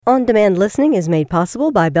On-demand listening is made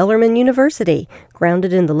possible by Bellarmine University.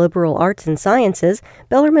 Grounded in the liberal arts and sciences,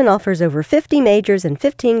 Bellarmine offers over 50 majors and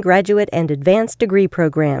 15 graduate and advanced degree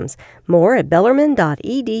programs. More at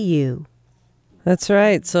bellarmine.edu. That's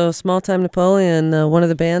right. So Small Time Napoleon, one of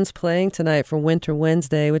the bands playing tonight for Winter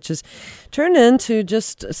Wednesday, which has turned into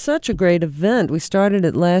just such a great event. We started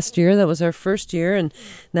it last year. That was our first year, and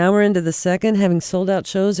now we're into the second, having sold-out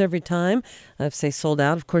shows every time. I say sold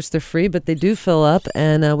out. Of course, they're free, but they do fill up,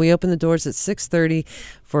 and we open the doors at 6:30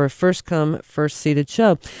 for a first-come, first-seated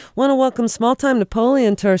show. Want to welcome Small Time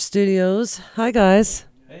Napoleon to our studios. Hi, guys.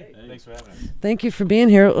 Hey, thanks for having us. Thank you for being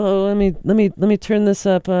here. Oh, let me turn this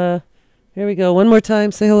up. Here we go. One more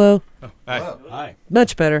time. Say hello. Oh, hi. Hello. Hi.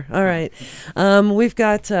 Much better. All right. We've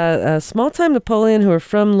got Small Time Napoleon, who are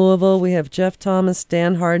from Louisville. We have Jeff Thomas,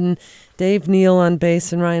 Dan Harden, Dave Neal on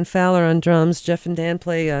bass, and Ryan Fowler on drums. Jeff and Dan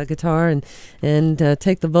play guitar and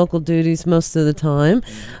take the vocal duties most of the time.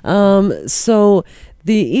 So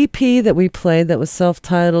the EP that we played that was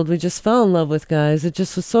self-titled, we just fell in love with, guys. It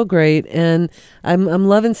just was so great, and I'm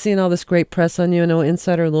loving seeing all this great press on you. I know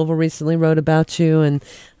Insider Louisville recently wrote about you, and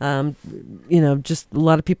just a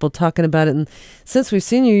lot of people talking about it. And since we've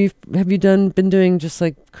seen you, have you been doing just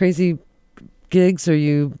like crazy gigs? Are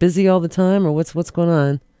you busy all the time, or what's going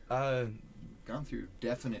on? Gone through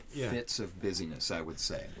definite fits of busyness, I would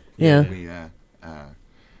say. Yeah.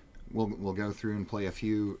 We'll go through and play a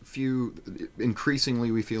few increasingly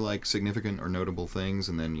we feel like significant or notable things,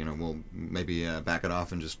 and then we'll maybe back it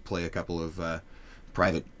off and just play a couple of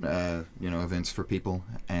private events for people,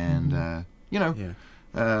 and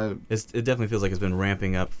it definitely feels like it's been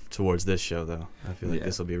ramping up towards this show, though. I feel like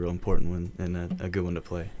this will be a real important one and a good one to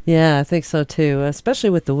play. Yeah, I think so too, especially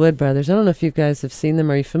with the Wood Brothers. I don't know if you guys have seen them.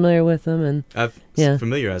 Are you familiar with them? And I've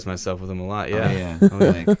familiarized myself with them a lot. Yeah.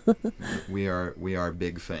 We are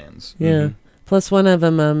big fans. Yeah. Mm-hmm. Plus one of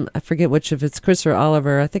them, I forget which, if it's Chris or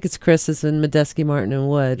Oliver. I think it's Chris, is in Medeski, Martin, and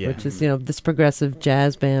Wood, which is this progressive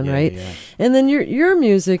jazz band, right? Yeah. And then your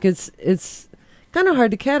music, it's kind of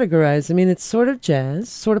hard to categorize. I mean, it's sort of jazz,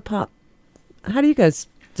 sort of pop. How do you guys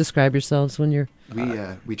describe yourselves when you're...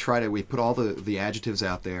 We put all the adjectives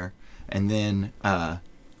out there, and then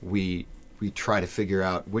we try to figure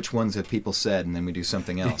out which ones have people said, and then we do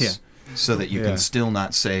something else, so that you can still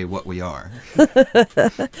not say what we are.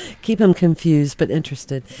 Keep them confused but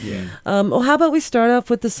interested. Yeah. Well, how about we start off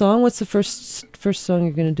with the song? What's the first song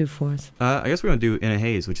you're going to do for us? I guess we're going to do In a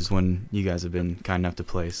Haze, which is one you guys have been kind enough to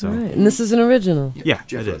play. So. All right. And this is an original. Yeah,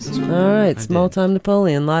 Jeff it is. All right. Small Time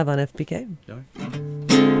Napoleon, live on FPK.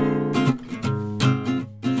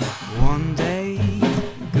 One day,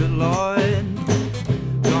 good Lord,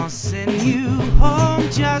 gonna send you home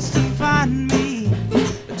just to find me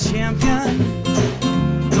a champion.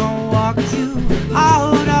 Gonna walk you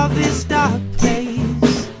out of this dark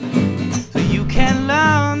place, so you can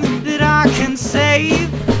learn that I can save.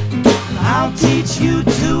 I'll teach you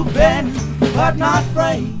to bend but not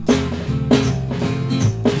break.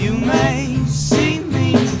 You may see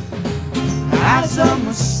me as a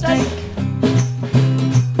mistake,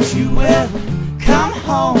 but you will come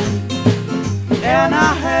home in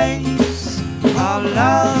a haze of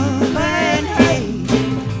love and hate.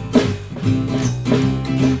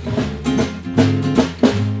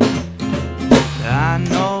 I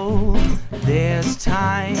know there's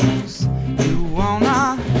times you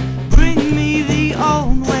wanna bring me the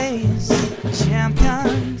old ways,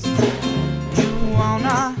 champions. You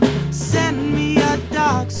wanna send me a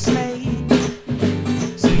dark slate,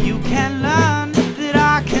 so you can learn that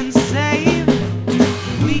I can save.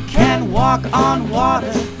 We can walk on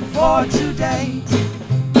water for today.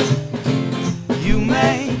 You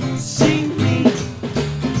may see me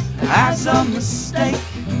as a mistake.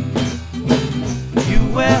 You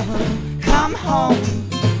will come home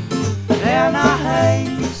in a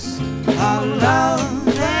haze of love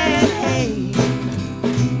and hate.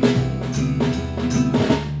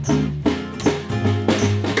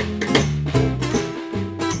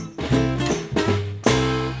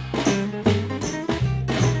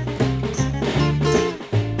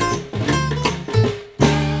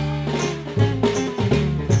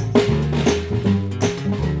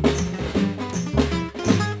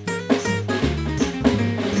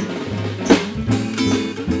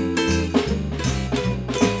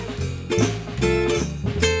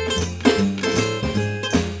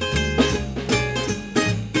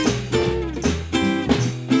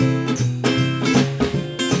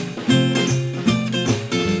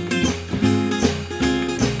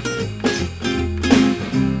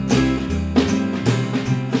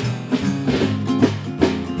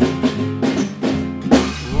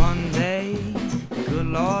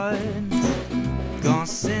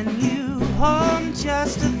 send you home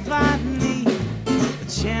just to find me a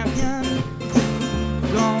champion.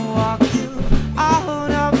 Gonna walk you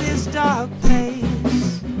out of this dark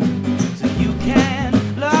place so you can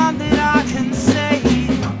learn that I can say.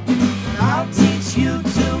 I'll teach you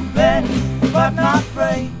to bend but not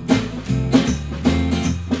break.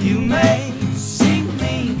 You may see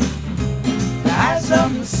me as a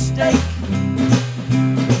mistake,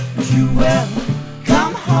 but you will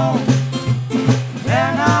come home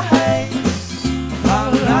and I haze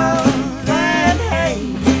of love and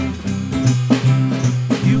hate.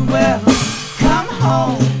 You will come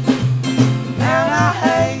home and I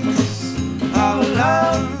haze of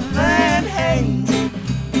love and hate.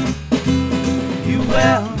 You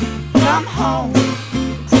will come home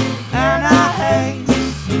and I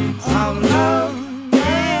haze of love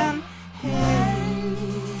and hate.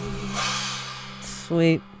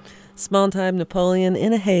 Sweet. Small Time Napoleon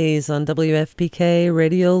in a Haze on WFPK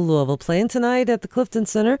Radio Louisville. Playing tonight at the Clifton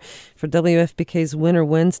Center for WFPK's Winter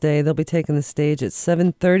Wednesday. They'll be taking the stage at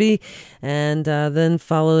 7:30, and then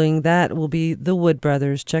following that will be the Wood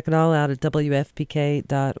Brothers. Check it all out at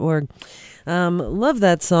WFPK.org. Love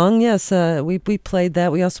that song. Yes, we played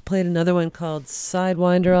that. We also played another one called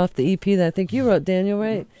Sidewinder off the EP that I think you wrote, Daniel,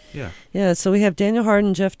 right? Yeah. Yeah, so we have Daniel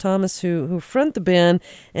Hardin, Jeff Thomas, who front the band,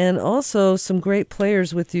 and also some great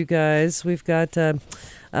players with you guys. We've got we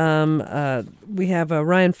have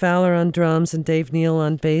Ryan Fowler on drums and Dave Neal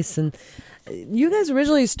on bass. And you guys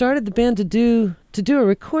originally started the band to do a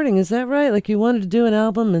recording, is that right? Like you wanted to do an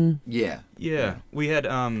album and Yeah. We had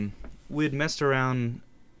we'd messed around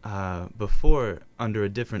before under a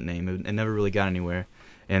different name and never really got anywhere.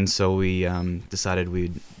 And so we decided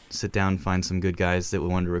we'd sit down and find some good guys that we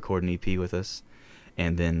wanted to record an EP with us.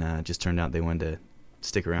 And then just turned out they wanted to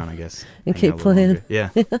stick around, I guess. and hang keep out a little playing. longer. Yeah.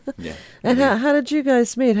 Yeah. And how did you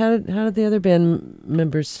guys meet? How did the other band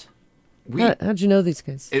members? How'd you know these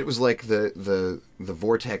guys? It was like the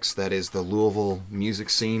vortex that is the Louisville music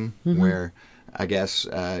scene, where I guess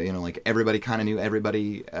like everybody kind of knew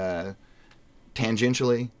everybody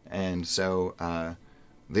tangentially, and so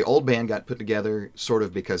the old band got put together sort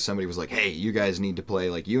of because somebody was like, "Hey, you guys need to play,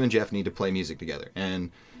 like you and Jeff need to play music together," and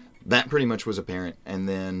that pretty much was apparent. And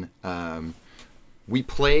then we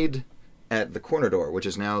played at the Corner Door, which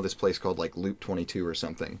is now this place called like Loop 22 or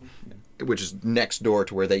something, which is next door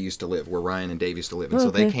to where they used to live, where Ryan and Dave used to live. And so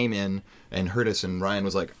they came in and heard us, and Ryan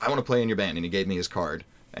was like, "I want to play in your band," and he gave me his card.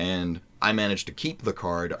 And I managed to keep the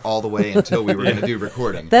card all the way until we were going to do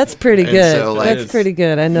recording. That's pretty And good. so, like, That's pretty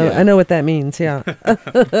good. I know what that means. Yeah.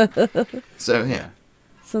 So yeah.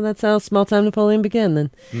 So that's how Small Time Napoleon began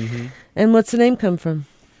then. Mm-hmm. And what's the name come from?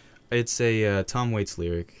 It's a Tom Waits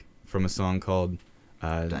lyric from a song called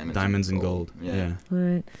Diamonds and Gold. Yeah. All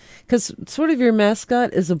right. Because sort of your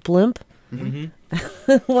mascot is a blimp.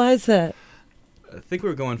 Mm-hmm. Why is that? I think we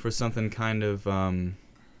were going for something kind of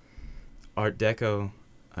Art Deco,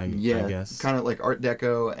 I guess. Kind of like Art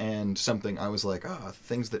Deco and something. I was like,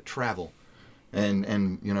 things that travel, and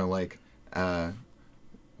like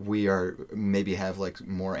we are maybe have like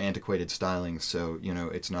more antiquated styling. So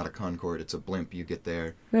it's not a Concorde, it's a blimp. You get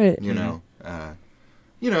there, Right.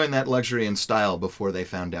 In that luxury and style before they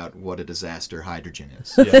found out what a disaster hydrogen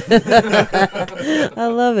is. I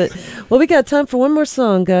love it. Well, we got time for one more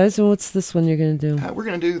song, guys. And what's this one you're going to do? We're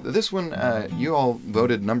going to do this one. You all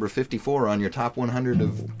voted number 54 on your top 100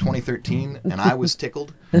 of 2013, and I was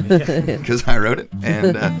tickled because I wrote it.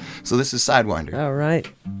 And so this is Sidewinder. All right.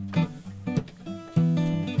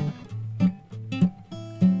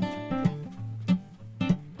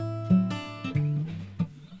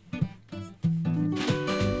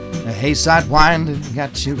 Hey, Sidewinder,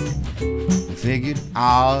 got you figured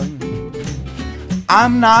out.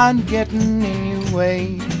 I'm not getting in your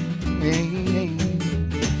way.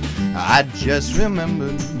 I just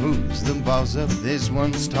remembered who's the boss of this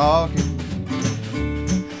one's talking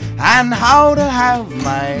and how to have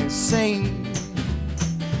my say.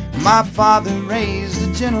 My father raised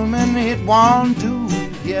a gentleman, he'd want to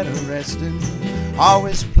get arrested.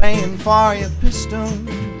 Always playing for your pistol,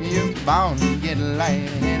 you're bound to get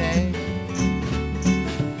lightheaded.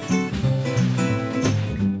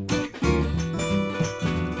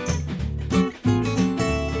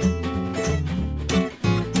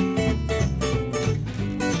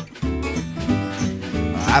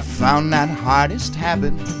 I found that hardest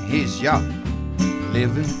habit is your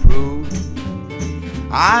living proof.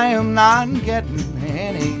 I am not getting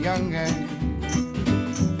any younger.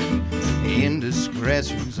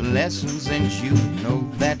 Indiscretions, lessons, and you know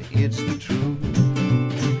that it's the truth.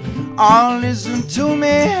 Oh, listen to me,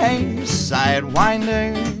 hey,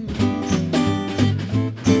 Sidewinder.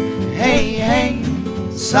 Hey, hey,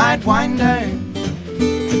 Sidewinder,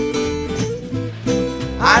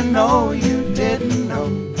 I know you didn't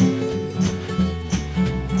know.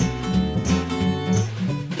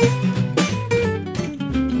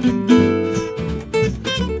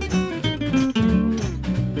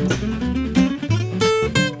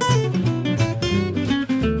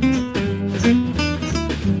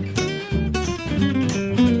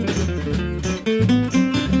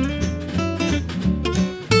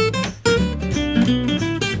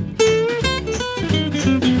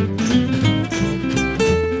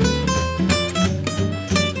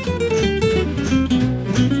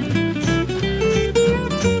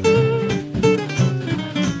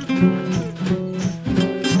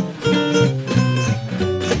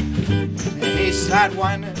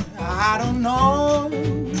 Sidewinder, I don't know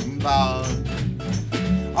about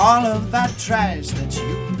all of that trash that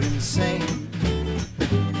you've been saying.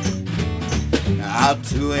 Out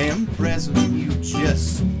to impress them, you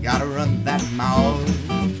just gotta run that mouth.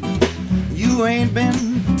 You ain't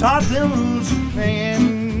been taught the rules of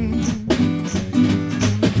playing.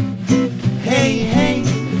 Hey, hey,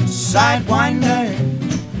 Sidewinder,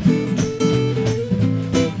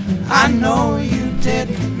 I know you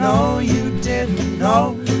didn't know, you didn't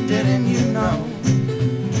know, didn't you know?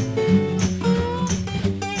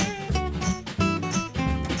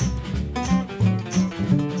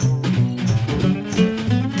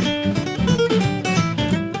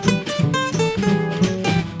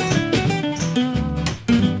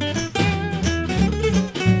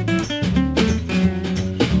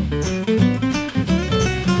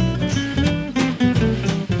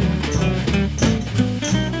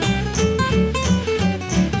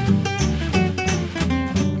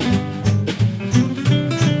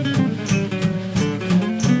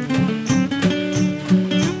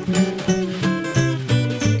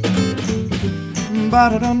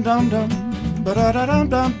 Ba-da-dum-dum-dum,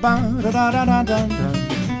 ba-da-da-dum-dum, ba-da-da-da-dum-dum,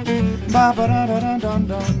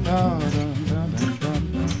 ba-ba-da-da-dum-dum-dum,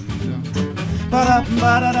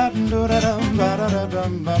 ba-da-ba-da-dum-dum,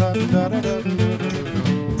 ba-da-da-dum, ba-da-da-dum,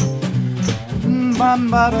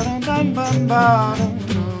 ba-ba-da-dum, ba-ba-da-dum.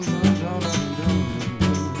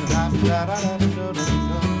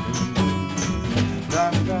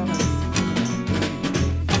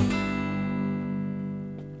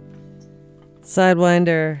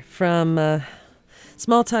 Sidewinder from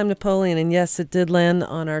Small Time Napoleon. And yes, it did land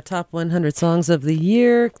on our top 100 songs of the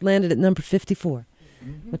year. Landed at number 54,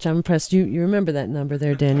 which I'm impressed. You remember that number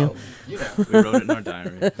there, Daniel? We wrote it in our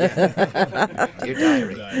diary. Dear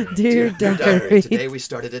diary. Dear diary. Today we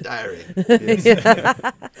started a diary.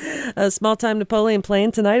 Small Time Napoleon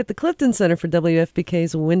playing tonight at the Clifton Center for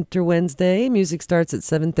WFPK's Winter Wednesday. Music starts at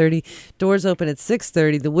 7:30. Doors open at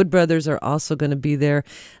 6:30. The Wood Brothers are also going to be there.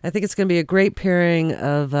 I think it's going to be a great pairing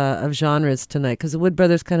of genres tonight, because the Wood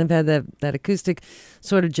Brothers kind of had that acoustic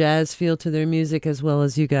sort of jazz feel to their music, as well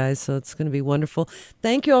as you guys. So it's going to be wonderful.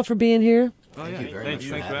 Thank you all for being here. Thank you very much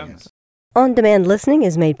for having us. On-demand listening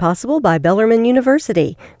is made possible by Bellarmine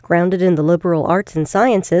University. Grounded in the liberal arts and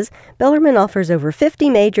sciences, Bellarmine offers over 50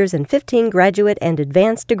 majors and 15 graduate and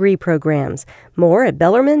advanced degree programs. More at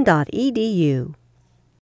bellarmine.edu.